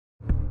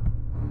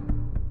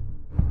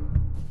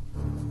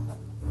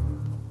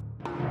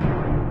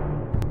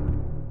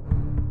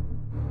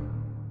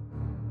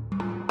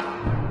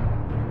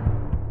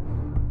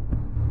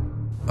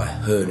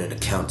heard an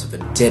account of a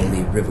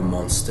deadly river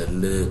monster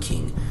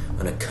lurking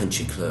on a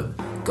country club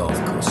golf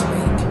course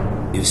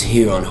lake. It was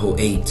here on hole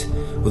 8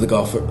 where the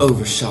golfer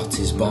overshot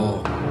his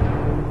ball.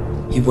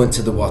 He went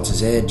to the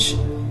water's edge,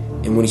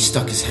 and when he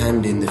stuck his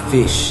hand in, the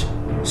fish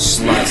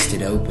sliced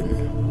it open.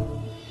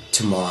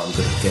 Tomorrow I'm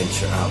going to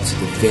venture out to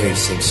the very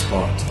same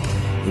spot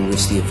in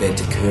which the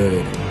event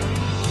occurred.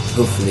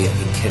 Hopefully I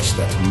can catch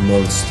that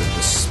monster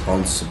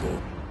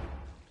responsible.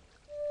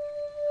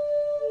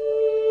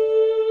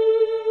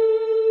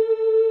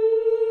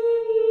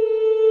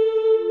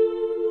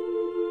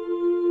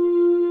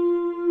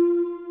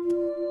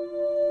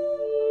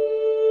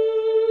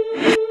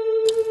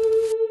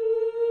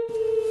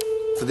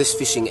 For this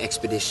fishing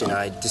expedition,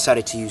 I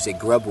decided to use a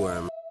grub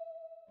worm.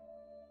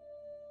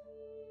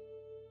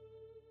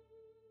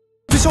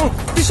 Fish on!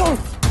 Fish on!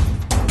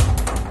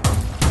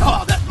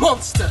 Oh, that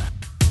monster!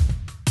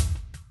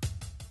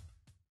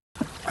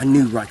 I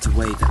knew right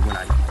away that when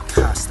I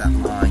cast that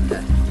line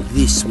that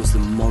this was the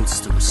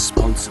monster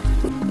responsible.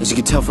 As you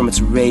can tell from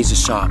its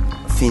razor-sharp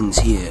fins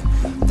here,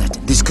 that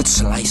this could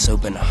slice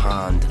open a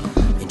hand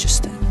in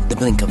just the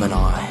blink of an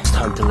eye. It's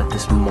time to let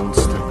this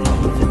monster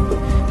leave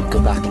and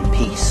go back in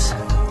peace.